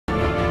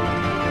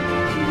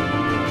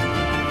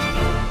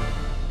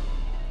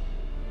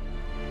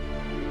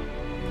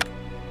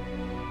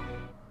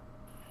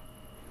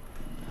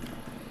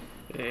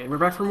we're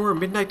back for more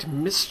Midnight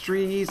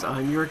Mysteries.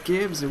 I'm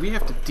YourGibs, and we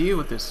have to deal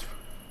with this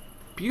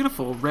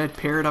beautiful red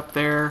parrot up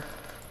there.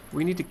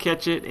 We need to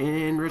catch it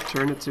and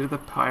return it to the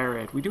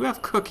pirate. We do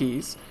have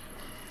cookies,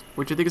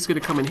 which I think is going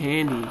to come in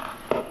handy,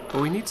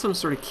 but we need some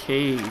sort of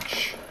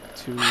cage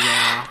to,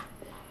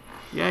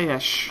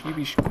 you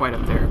be quiet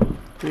up there.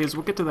 Anyways,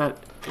 we'll get to that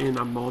in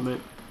a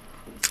moment.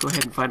 Let's go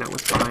ahead and find out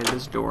what's behind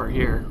this door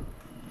here.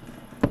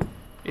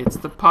 It's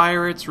the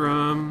pirate's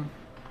room.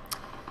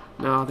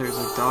 No, there's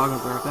a dog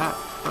over there.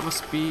 That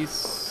must be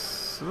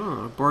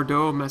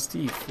Bordeaux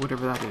Mastiff,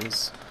 whatever that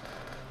is.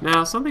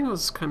 Now, something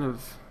was kind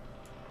of...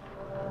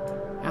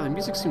 Yeah, the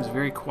music seems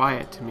very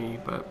quiet to me,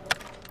 but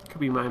it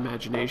could be my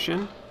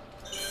imagination.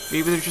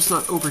 Maybe they're just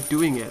not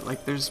overdoing it.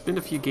 Like, there's been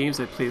a few games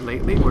I played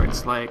lately where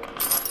it's like,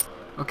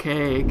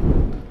 okay,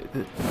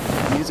 the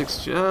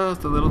music's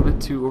just a little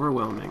bit too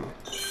overwhelming.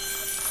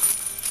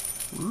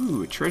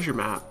 Ooh, a treasure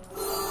map.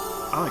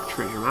 I like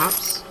treasure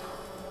maps.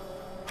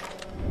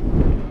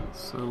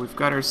 So we've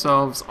got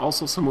ourselves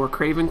also some more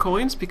Craven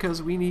coins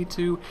because we need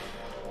to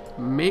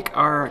make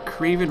our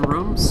Craven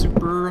room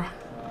super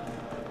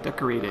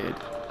decorated.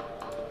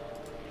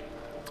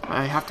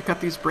 I have to cut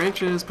these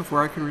branches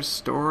before I can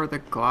restore the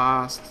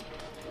glass.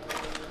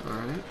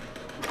 Alright.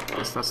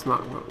 Guess that's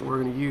not what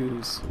we're going to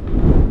use,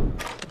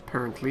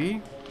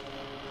 apparently.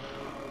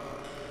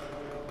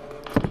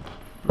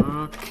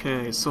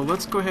 Okay, so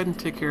let's go ahead and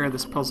take care of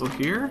this puzzle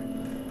here.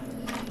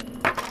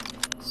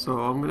 So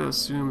I'm going to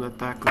assume that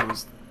that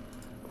goes...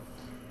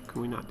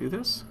 Can we not do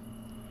this?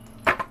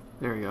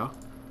 There we go.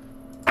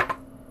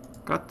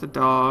 Got the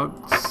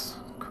dogs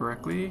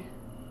correctly.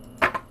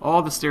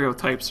 All the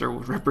stereotypes are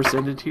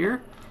represented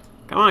here.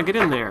 Come on, get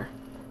in there.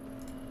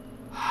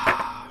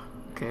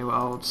 Okay, well,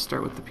 I'll just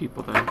start with the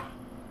people then.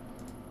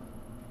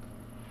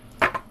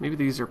 Maybe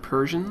these are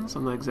Persians.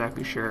 I'm not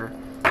exactly sure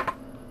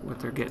what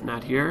they're getting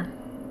at here.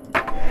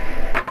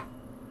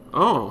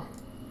 Oh.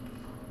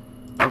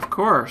 Of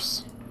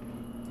course.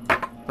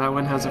 That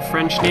one has a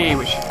French name.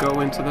 We should go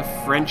into the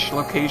French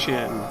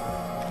location.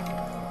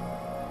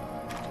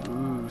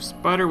 Ooh,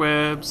 spider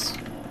webs.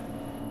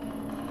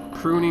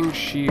 Pruning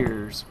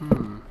shears.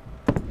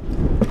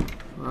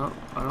 Well,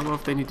 I don't know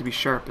if they need to be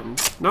sharpened.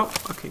 Nope.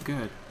 Okay,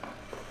 good.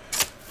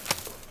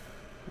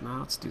 Now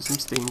let's do some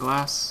stained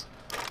glass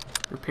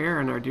repair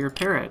on our dear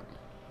parrot.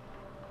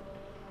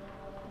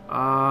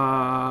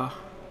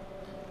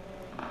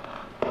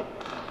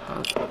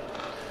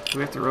 Do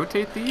we have to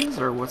rotate these,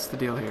 or what's the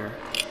deal here?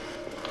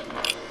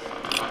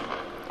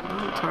 I'm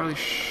not entirely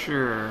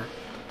sure.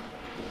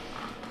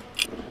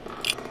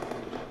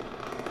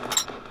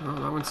 Oh,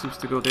 that one seems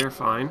to go there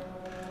fine.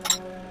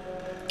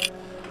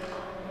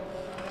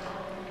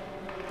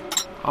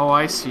 Oh,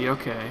 I see.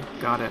 Okay.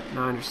 Got it.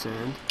 Now I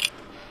understand.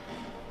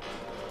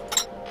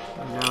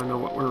 I now know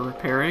what we're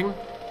repairing.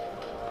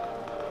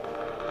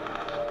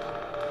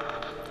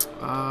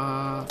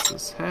 That's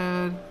his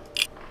head.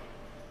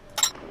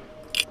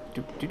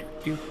 A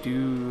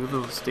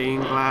little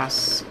stained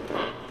glass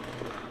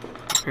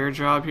repair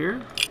job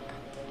here.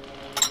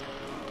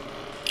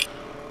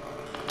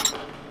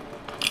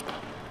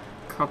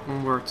 Couple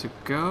more to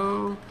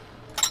go.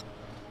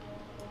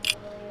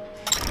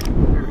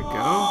 There we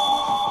go.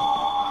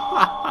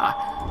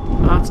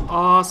 That's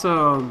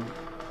awesome.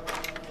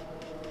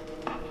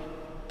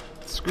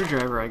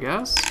 Screwdriver, I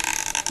guess.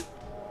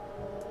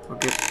 We'll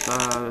get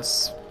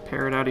this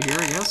parrot out of here,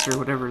 I guess, or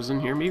whatever's in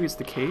here. Maybe it's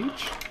the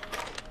cage.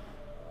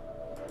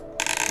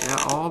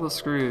 Yeah, all the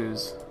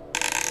screws.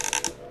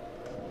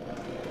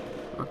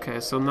 Okay,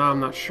 so now I'm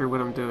not sure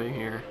what I'm doing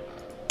here.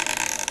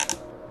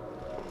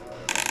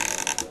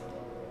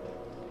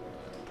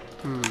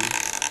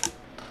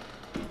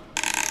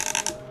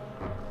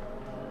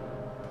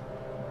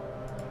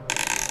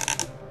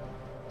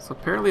 So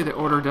apparently the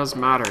order does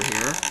matter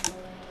here.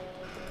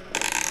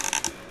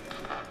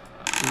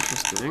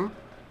 Interesting.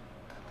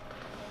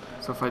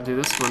 So if I do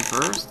this one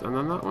first, and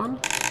then that one?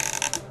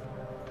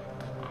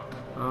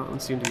 Oh, that one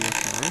seemed to be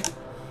okay.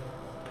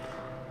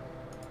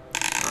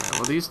 Alright,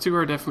 well these two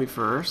are definitely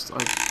first.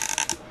 I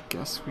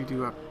guess we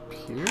do up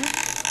here?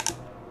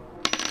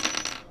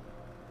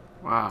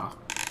 Wow.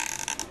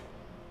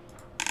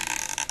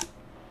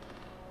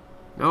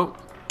 Nope.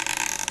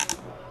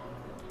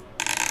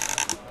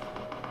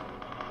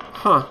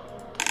 Huh.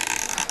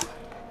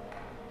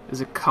 Is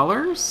it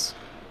colors?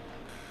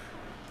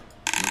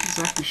 I'm not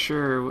exactly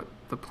sure what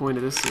the point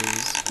of this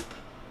is.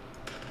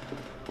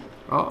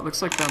 Oh, it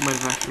looks like that might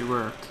have actually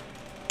worked.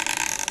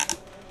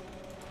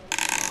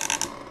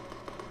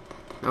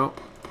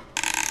 Nope.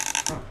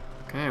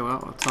 Okay,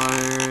 well, I'll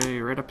tie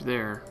right up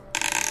there.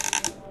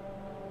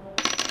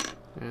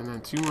 And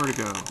then two more to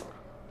go.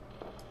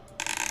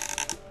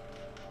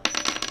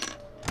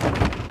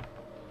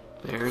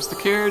 There's the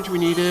carriage we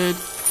needed.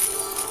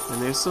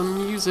 And there's some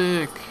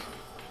music.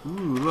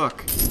 Ooh,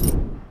 look.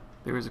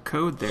 There was a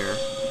code there.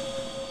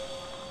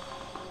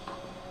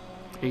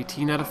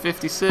 18 out of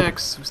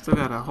 56. We still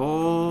got a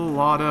whole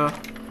lot of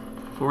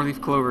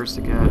 4-leaf clovers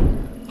to get.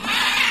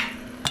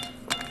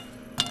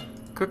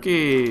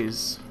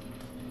 Cookies.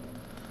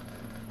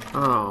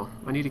 Oh,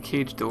 I need a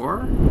cage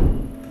door?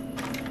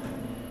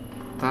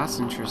 That's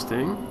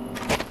interesting.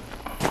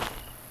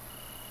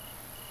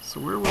 So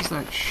where was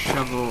that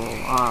shovel?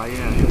 Ah,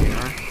 yeah, here we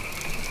are.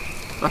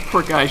 That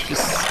poor guy's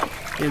just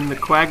in the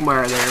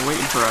quagmire there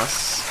waiting for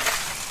us.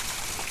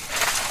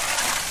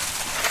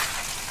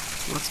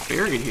 What's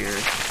buried here?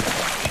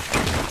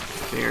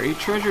 Buried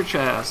treasure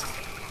chest.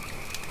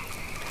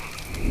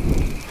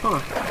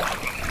 Huh.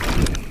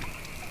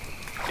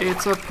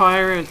 It's a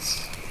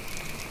pirate's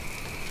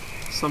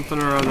something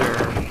or other.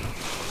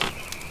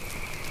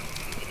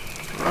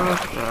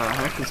 What the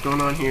heck is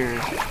going on here?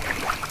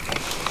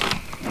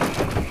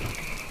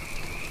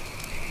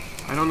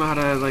 I don't know how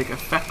to, like,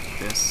 affect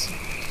this.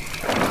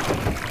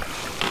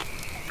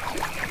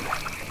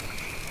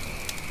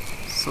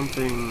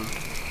 Something...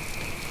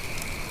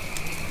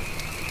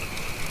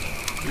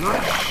 I'm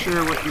not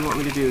sure what you want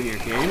me to do here,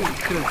 game. You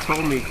could have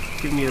told me,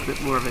 give me a bit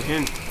more of a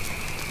hint.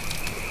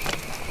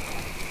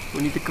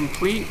 We need to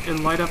complete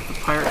and light up the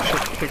pirate ship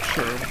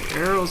picture. The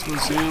arrows will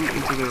zoom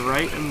into the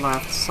right and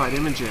left side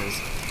images.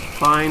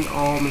 Find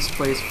all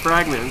misplaced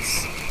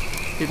fragments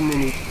hidden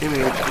in each image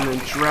and then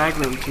drag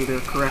them to their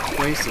correct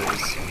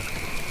places.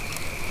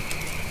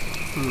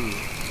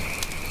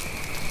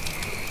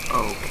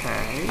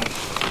 Okay.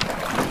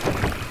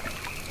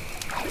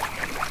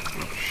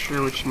 Not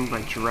sure what you mean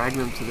by drag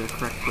them to their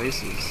correct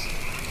places.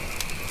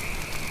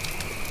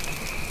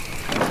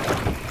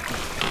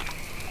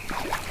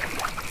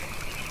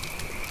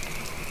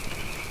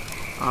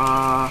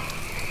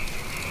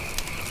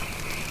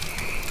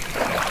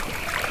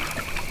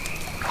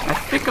 I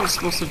think I'm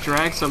supposed to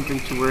drag something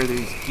to where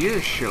these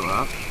gears show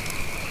up.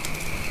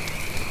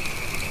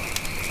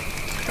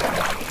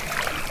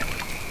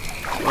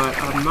 But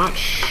I'm not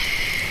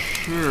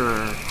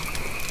sure.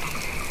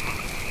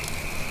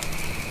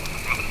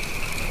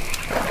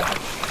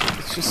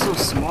 It's just so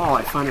small,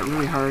 I find it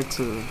really hard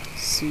to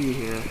see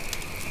here.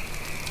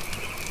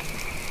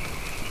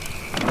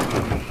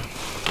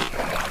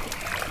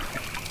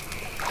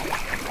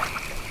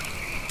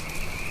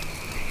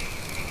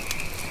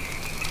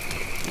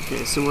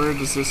 Okay, so where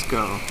does this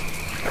go?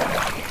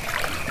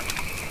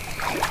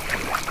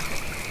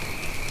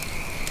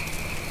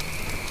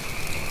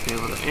 Okay,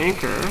 well, the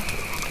anchor.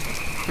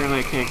 Apparently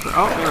I can't grow.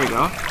 Oh, there we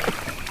go.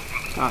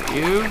 Got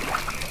you.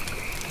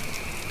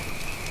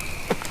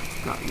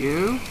 Got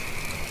you.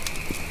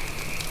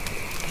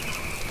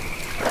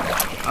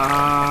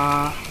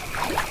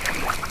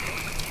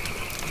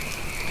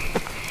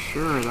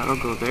 Sure, that'll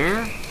go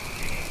there.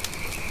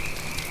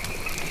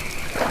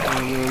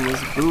 And then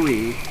this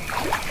buoy.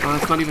 Oh,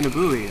 it's not even a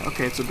buoy.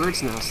 Okay, it's a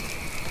bird's nest.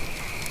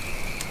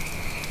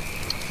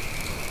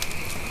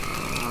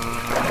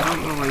 I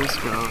don't know where this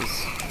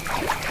goes.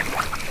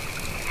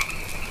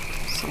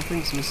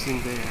 Something's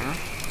missing there.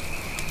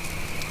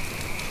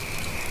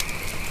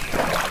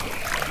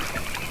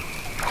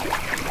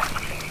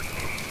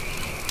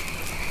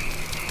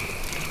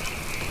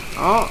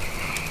 Oh!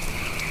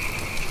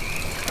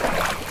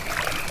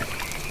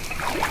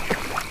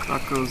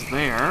 That goes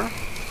there.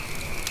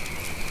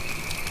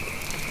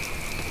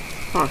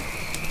 Huh.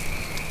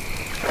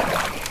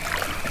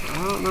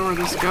 I don't know where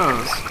this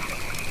goes.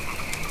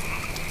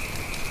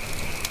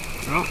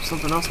 Oh,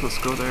 something else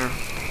must go there.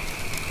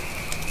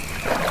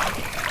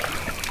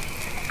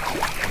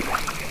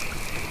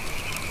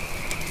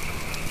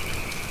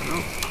 I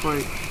don't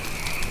quite...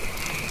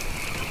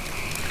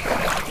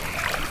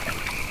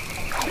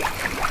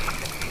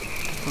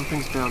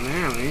 Something's down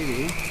there,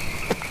 maybe.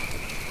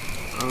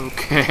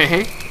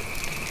 Okay.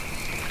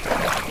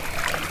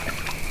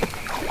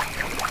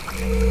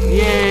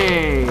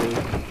 Yay!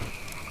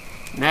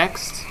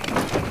 Next.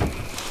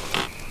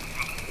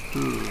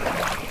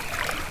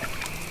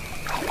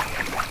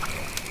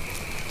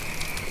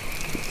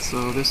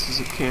 So this is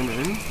a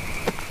cannon.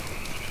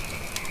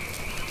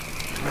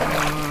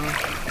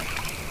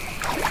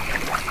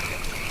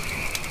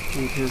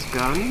 Need his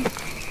gun.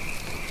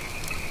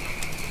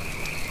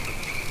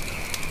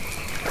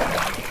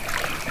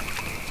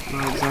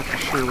 Not exactly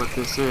sure what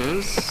this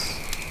is.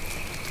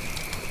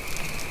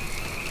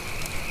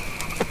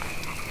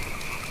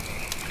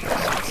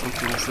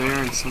 Something's there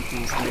and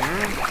something's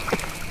there.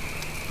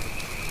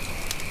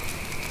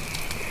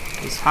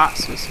 His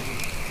hat's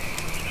missing.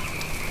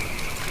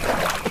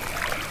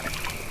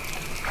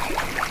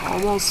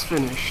 Almost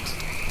finished.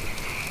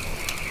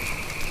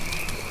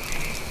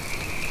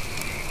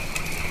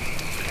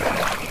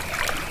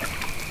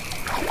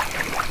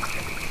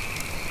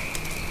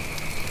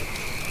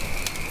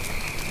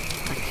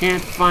 I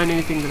can't find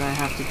anything that I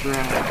have to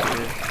drag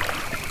here.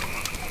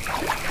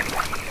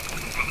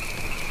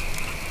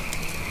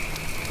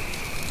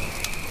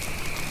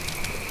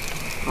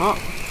 Oh!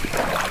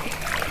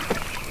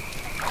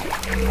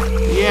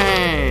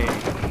 Yay!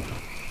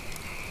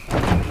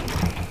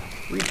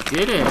 We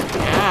did it!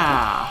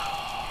 Yeah!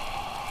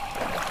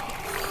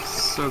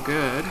 So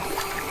good.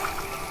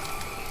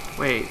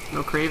 Wait,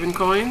 no Craven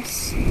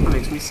coins? That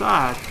makes me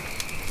sad.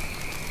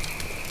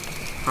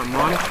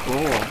 Harmonic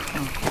bowl.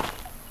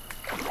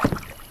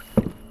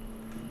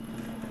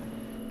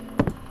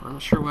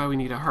 Not sure why we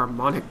need a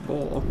harmonic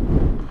bowl.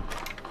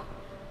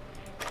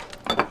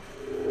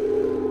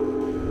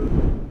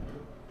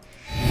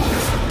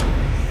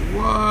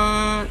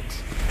 What?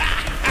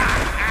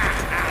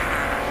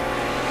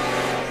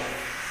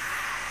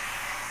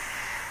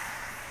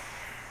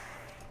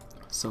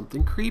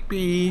 Something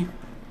creepy.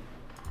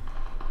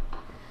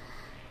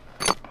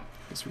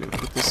 Guess we're gonna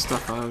put this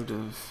stuff out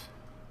of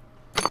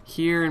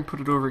here and put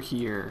it over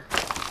here.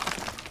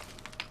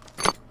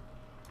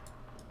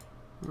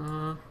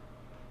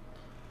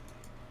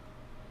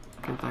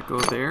 Can't that go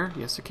there?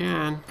 Yes, it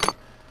can.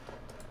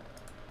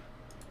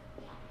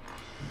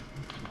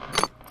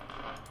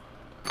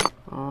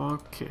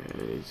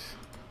 Okay,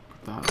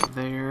 put that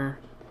there.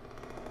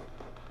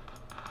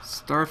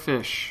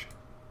 Starfish.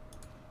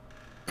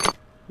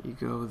 You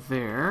go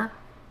there.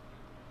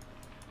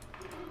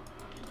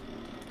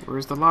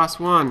 Where's the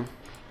last one?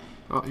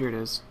 Oh, here it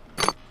is.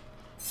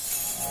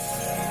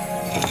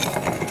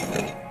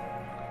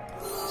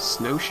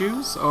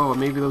 Snowshoes? Oh,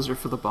 maybe those are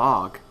for the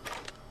bog.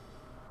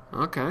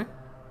 Okay.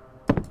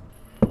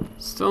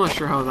 Still not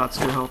sure how that's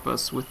going to help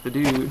us with the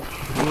dude.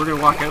 But we're going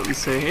to walk out and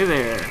say, hey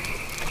there.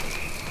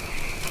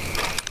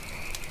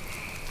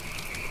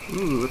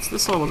 Ooh, what's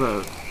this all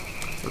about?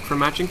 Look for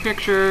matching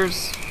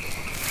pictures.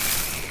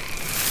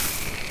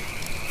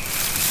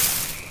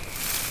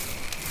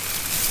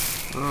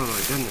 Oh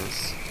my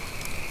goodness.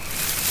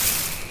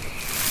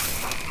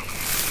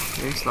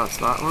 Okay, so that's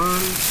that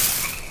one.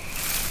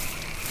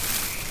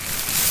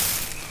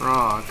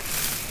 Frog.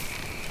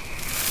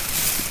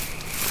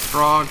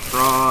 Frog,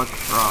 frog,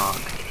 frog.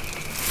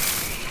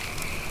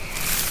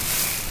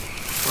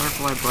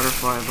 Butterfly,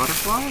 butterfly,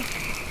 butterfly.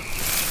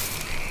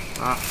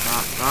 That,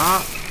 that,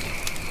 that.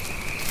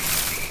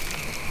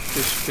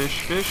 Fish, fish,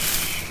 fish.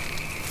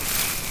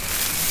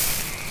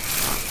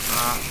 That,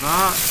 that,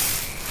 that.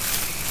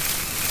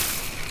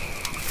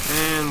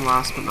 And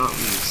last but not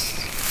least.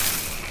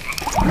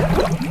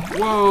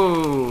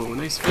 Whoa!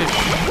 Nice fish.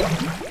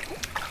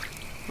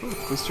 Oh,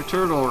 Mr.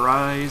 Turtle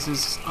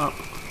rises up.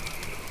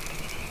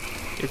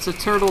 It's a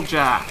turtle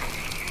jack.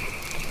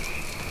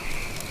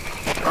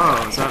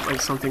 Oh, is that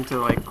like something to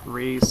like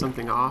raise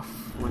something off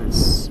when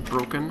it's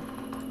broken?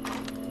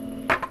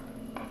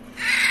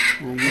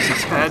 And use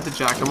its head to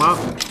jack him up.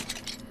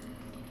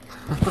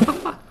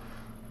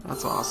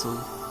 That's awesome.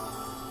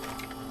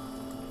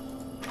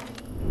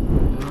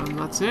 And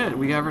that's it.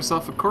 We have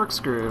ourselves a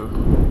corkscrew.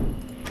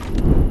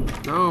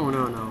 No,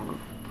 no, no.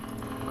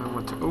 I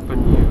want to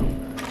open you.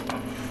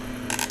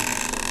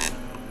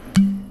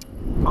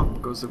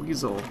 Pop goes the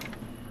weasel.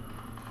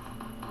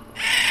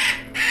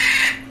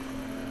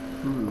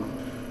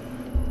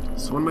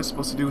 So what am I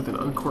supposed to do with an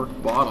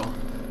uncorked bottle?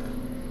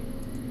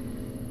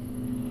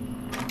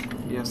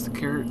 Yes, the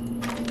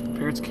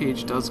parrot's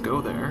cage does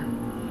go there.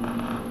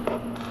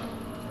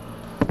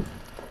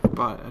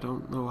 But I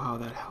don't know how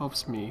that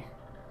helps me.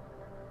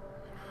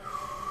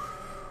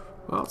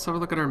 Well, let's have a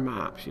look at our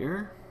map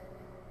here.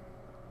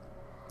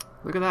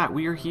 Look at that,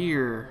 we are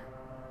here.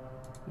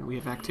 And we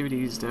have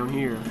activities down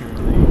here,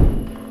 apparently.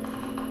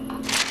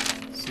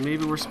 So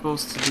maybe we're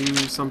supposed to do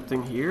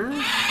something here?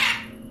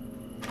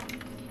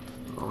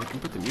 Oh, I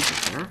can put the music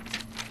there.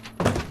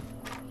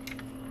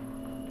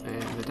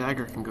 And the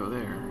dagger can go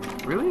there.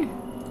 Really?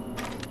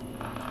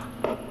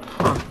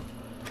 Huh.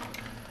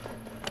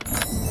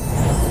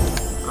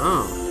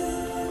 Oh.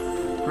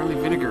 Apparently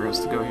vinegar has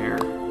to go here.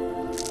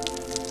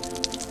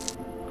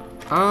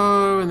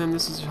 Oh, and then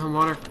this is a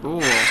harmonic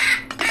bowl.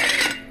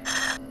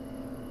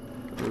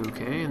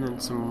 Okay, and then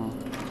some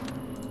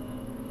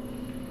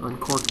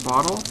uncorked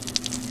bottle.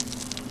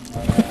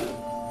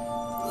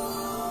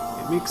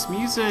 It makes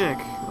music!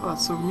 Oh,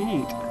 that's so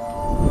neat.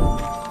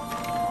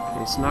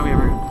 Okay, so now we have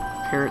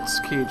our parrot's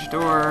cage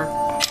door.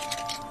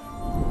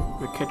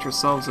 We're gonna catch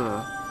ourselves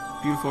a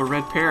beautiful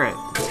red parrot.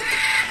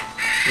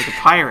 With a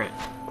pirate.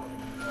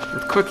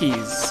 With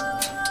cookies.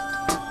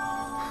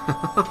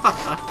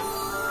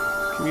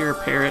 Come here,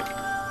 parrot.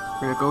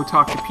 We're gonna go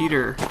talk to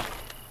Peter.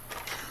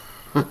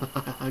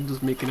 I'm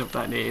just making up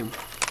that name.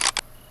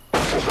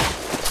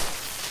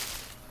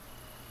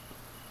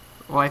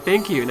 Why,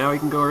 thank you. Now we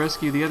can go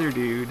rescue the other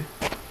dude.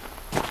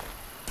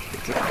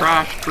 It's a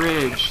crashed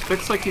bridge.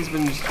 Looks like he's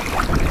been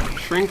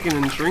shrinking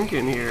and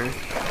shrinking here.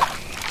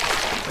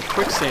 Like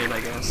quicksand, I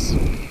guess.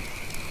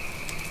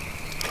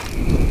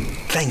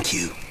 Thank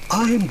you.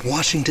 I'm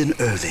Washington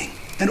Irving,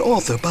 an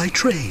author by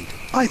trade.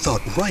 I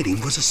thought writing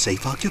was a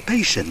safe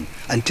occupation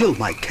until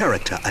my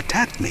character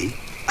attacked me.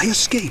 I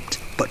escaped,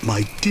 but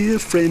my dear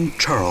friend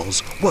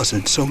Charles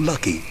wasn't so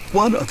lucky.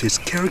 One of his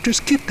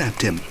characters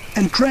kidnapped him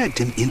and dragged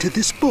him into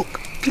this book.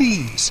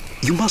 Please,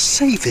 you must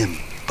save him.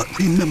 But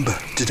remember,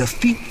 to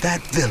defeat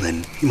that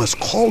villain, you must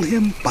call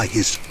him by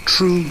his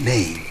true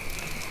name.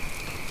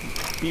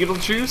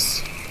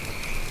 Beetlejuice?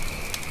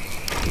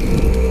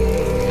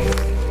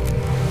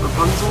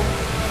 Rapunzel?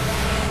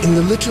 In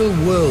the little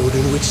world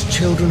in which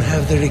children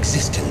have their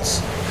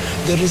existence,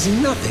 there is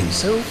nothing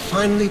so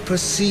finely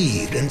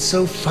perceived and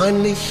so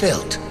finely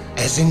felt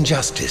as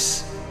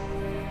injustice.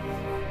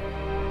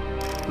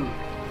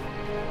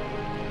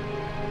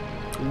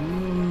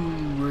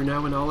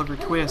 Oliver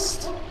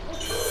Twist.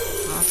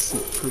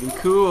 That's pretty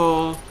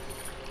cool.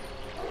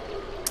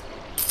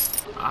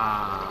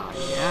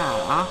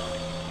 Yeah.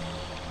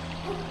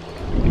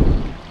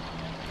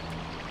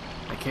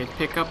 I can't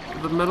pick up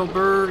the metal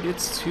bird.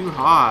 It's too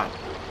hot.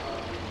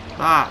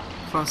 That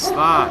plus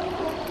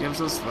that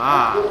gives us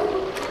that.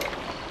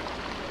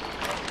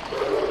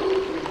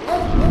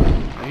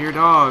 I hear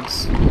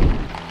dogs.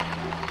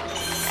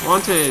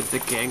 Wanted, the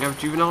gang of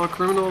juvenile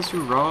criminals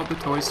who robbed the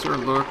toy store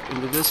lurk in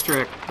the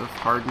district. The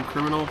hardened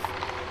criminal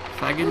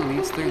Fagin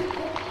leads the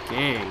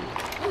gang.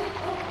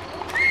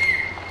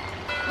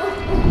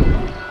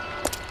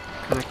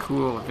 Kinda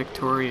cool,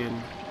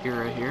 Victorian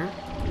era here.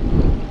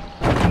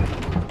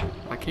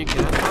 I can't get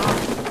at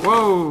that.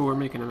 Whoa, we're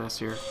making a mess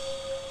here.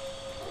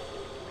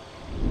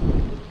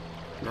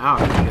 Now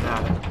I can get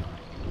at it.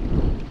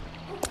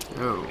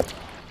 No.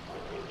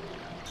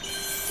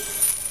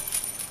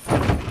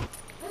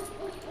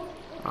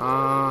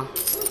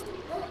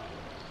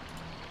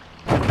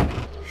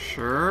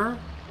 Sure.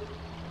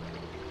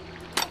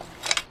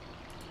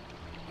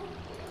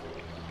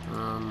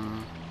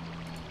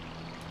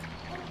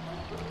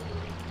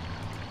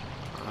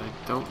 I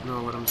don't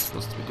know what I'm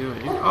supposed to be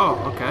doing.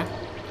 Oh, okay.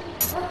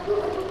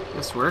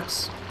 This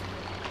works.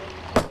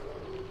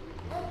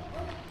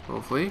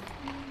 Hopefully.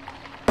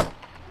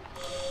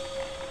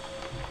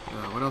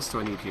 What else do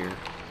I need here?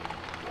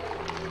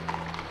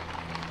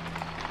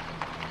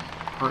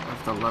 Part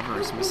of the lever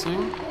is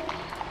missing.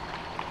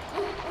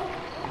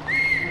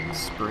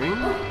 Spring.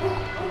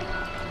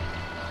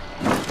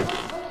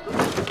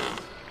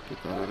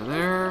 Get that out of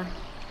there.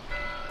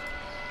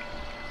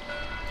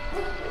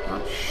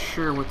 Not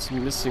sure what's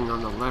missing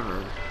on the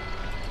lever.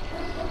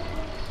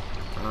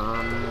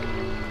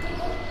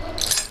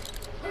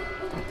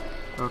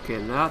 Okay,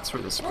 and that's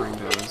where the spring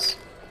goes.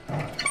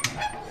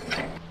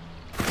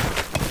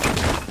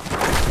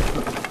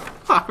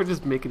 I would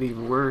just make it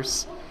even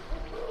worse.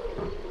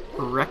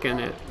 Wrecking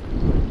it.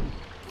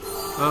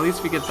 Well, at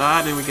least we get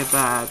that and we get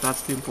that.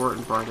 That's the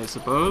important part, I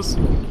suppose.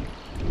 We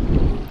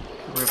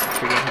have to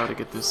figure out how to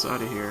get this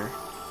out of here.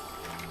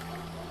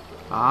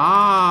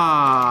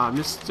 Ah,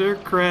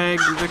 Mr. Craig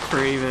the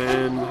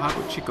Craven. How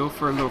would you go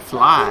for a little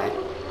fly?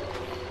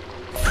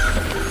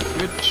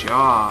 Good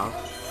job.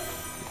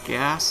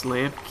 Gas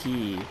lamp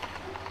key.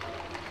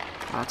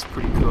 That's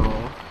pretty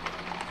cool.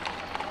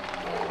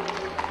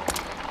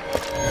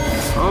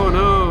 Oh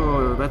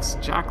no, that's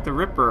Jack the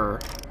Ripper.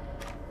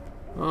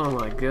 Oh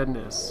my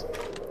goodness.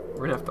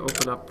 We're gonna have to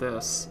open up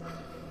this.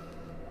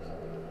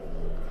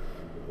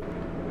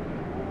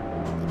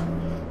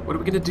 What are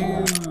we gonna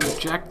do?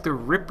 Jack the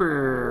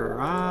Ripper.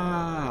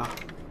 Ah.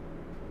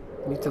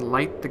 I need to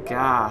light the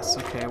gas.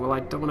 Okay, well I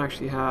don't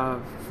actually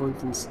have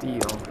flint and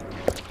steel.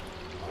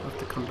 I'll have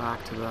to come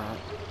back to that.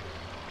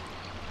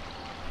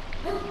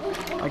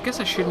 I guess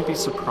I shouldn't be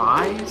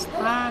surprised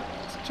that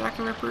Jack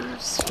the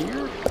Ripper's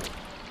here.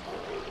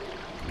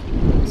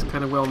 He's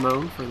kind of well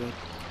known for the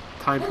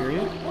time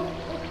period.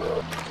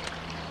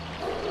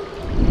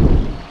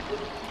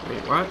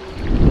 Wait, what?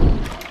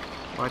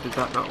 Why did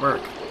that not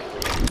work?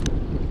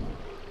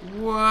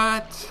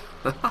 What?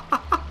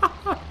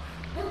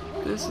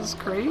 This is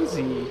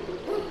crazy.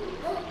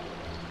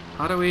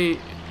 How do we...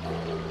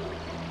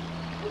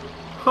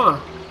 Huh.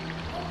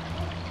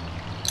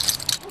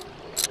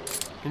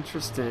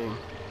 Interesting.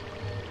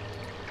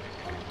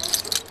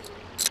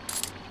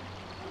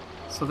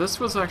 So this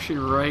was actually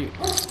right,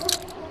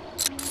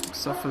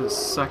 except for the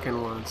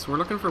second one. So we're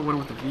looking for one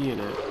with a V in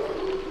it.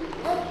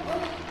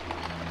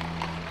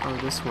 Oh,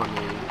 this one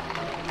maybe.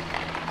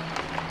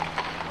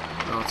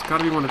 Oh, it's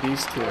gotta be one of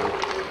these two.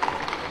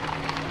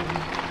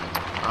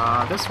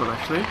 This one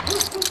actually.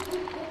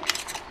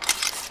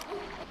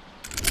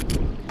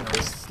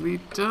 Nicely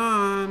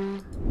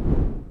done.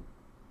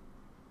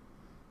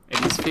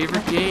 Eddie's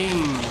favorite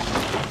game.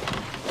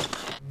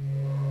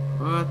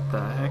 What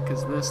the heck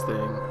is this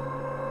thing?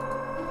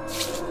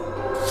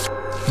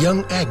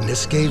 Young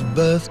Agnes gave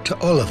birth to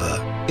Oliver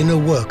in a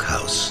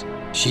workhouse.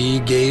 She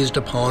gazed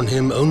upon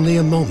him only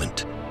a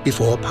moment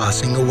before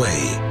passing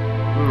away.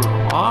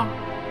 Aww.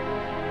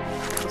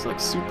 That's like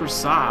super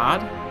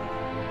sad.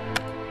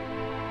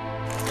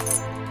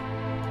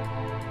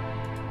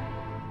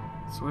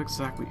 So what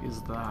exactly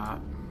is that?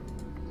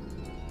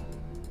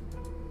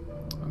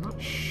 I'm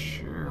not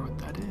sure what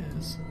that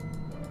is.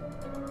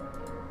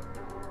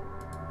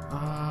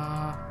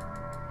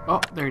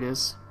 Oh, there it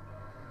is.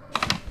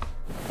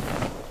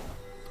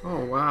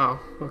 Oh, wow.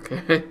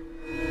 Okay.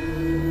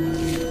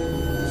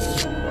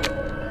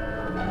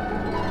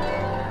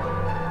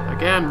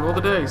 Again, roll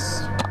the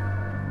dice.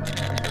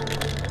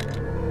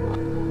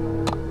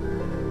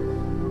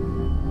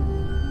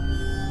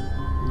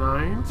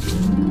 Nine.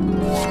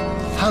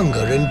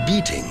 Hunger and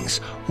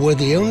beatings were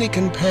the only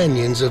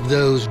companions of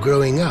those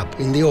growing up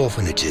in the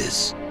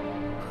orphanages.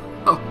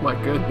 Oh my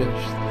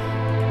goodness.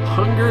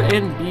 Hunger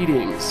and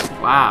beatings.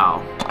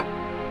 Wow.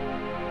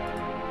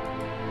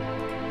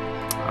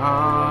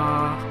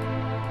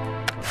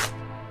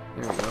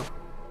 There we go.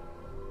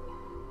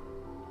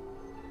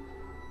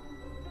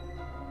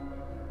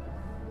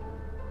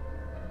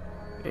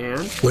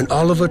 When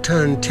Oliver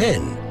turned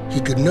 10, he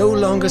could no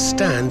longer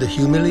stand the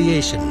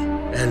humiliation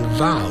and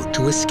vowed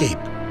to escape.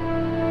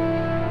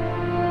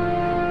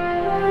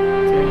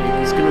 Okay,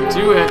 he's gonna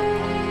do it.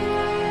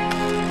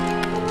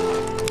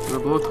 I'm gonna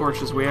blow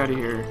torches way out of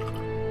here.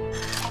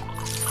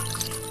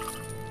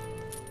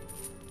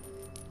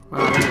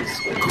 Wow, that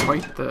is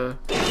quite the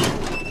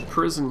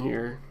prison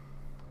here.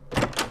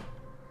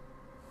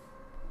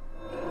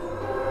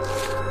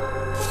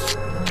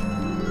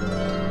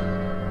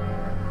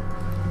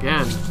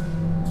 Again.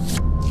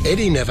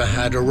 Eddie never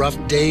had a rough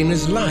day in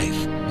his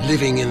life,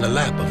 living in the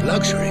lap of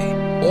luxury.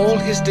 All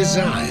his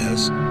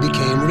desires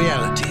became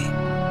reality.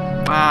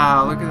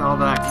 Wow, look at all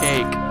that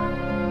cake.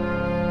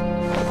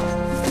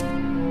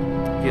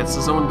 He gets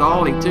his own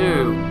dolly,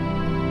 too.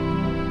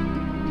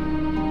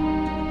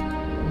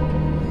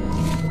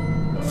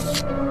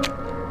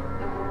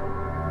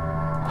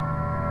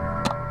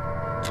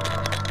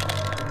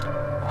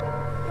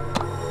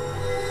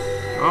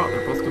 Oh,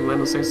 they're both gonna land in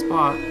the same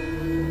spot.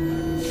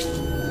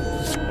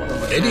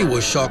 Eddie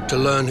was shocked to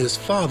learn his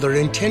father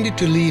intended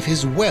to leave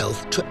his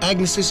wealth to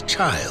Agnes's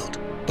child,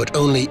 but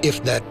only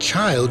if that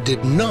child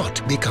did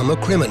not become a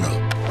criminal.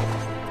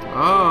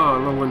 Oh, a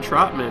little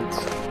entrapment.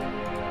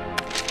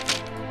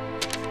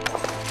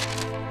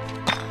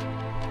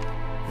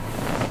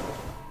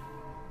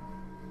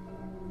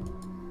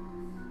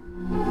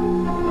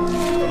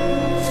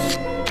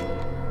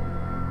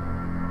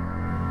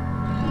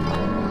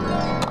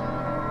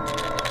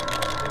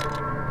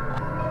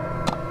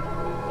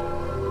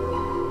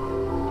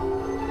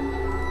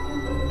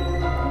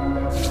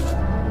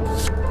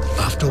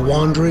 After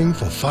wandering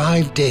for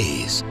 5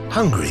 days,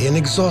 hungry and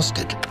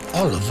exhausted,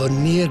 Oliver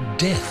neared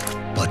death.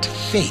 But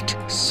fate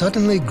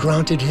suddenly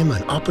granted him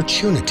an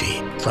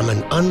opportunity from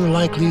an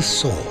unlikely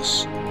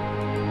source.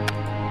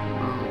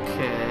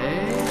 Okay.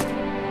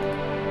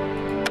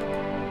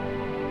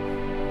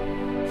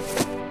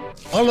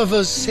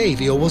 Oliver's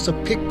savior was a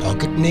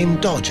pickpocket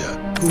named Dodger,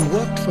 who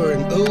worked for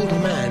an old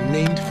man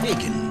named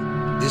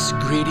Fagin. This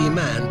greedy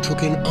man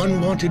took in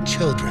unwanted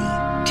children,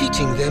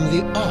 teaching them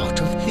the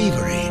art of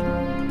thievery.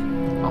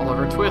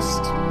 Oliver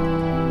Twist.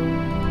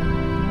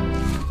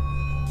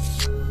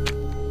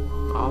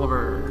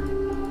 Oliver.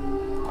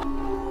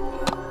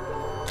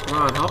 Come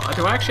on,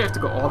 do I actually have to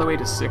go all the way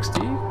to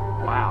 60?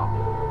 Wow.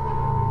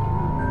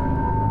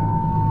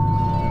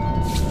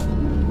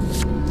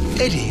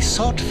 Eddie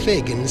sought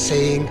Fagin,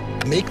 saying,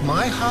 "Make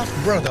my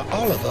half-brother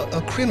Oliver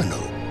a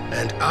criminal,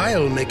 and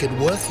I'll make it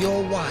worth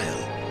your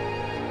while."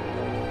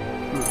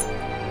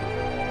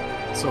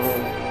 So,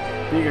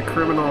 being a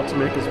criminal to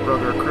make his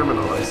brother a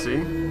criminal, I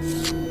see.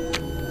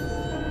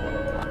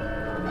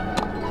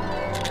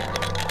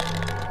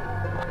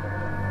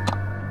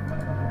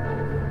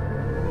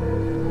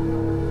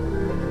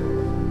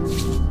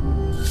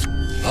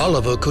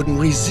 Oliver couldn't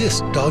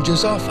resist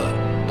Dodger's offer,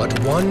 but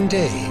one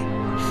day,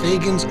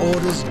 Fagin's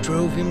orders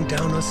drove him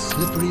down a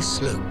slippery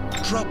slope,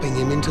 dropping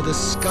him into the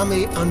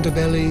scummy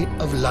underbelly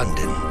of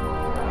London.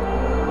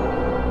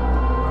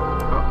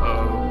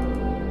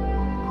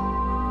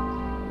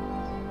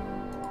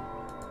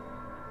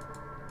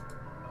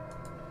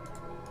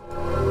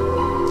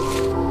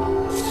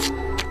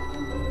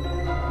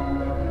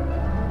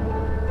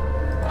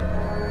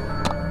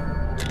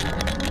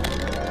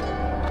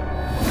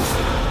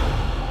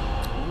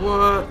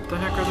 What the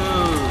heck are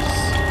those?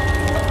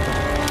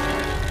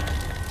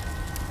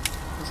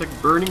 It's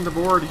like burning the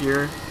board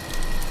here.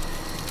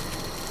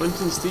 Flint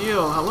and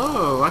Steel,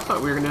 hello! I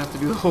thought we were gonna have to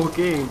do the whole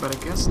game, but I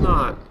guess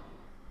not.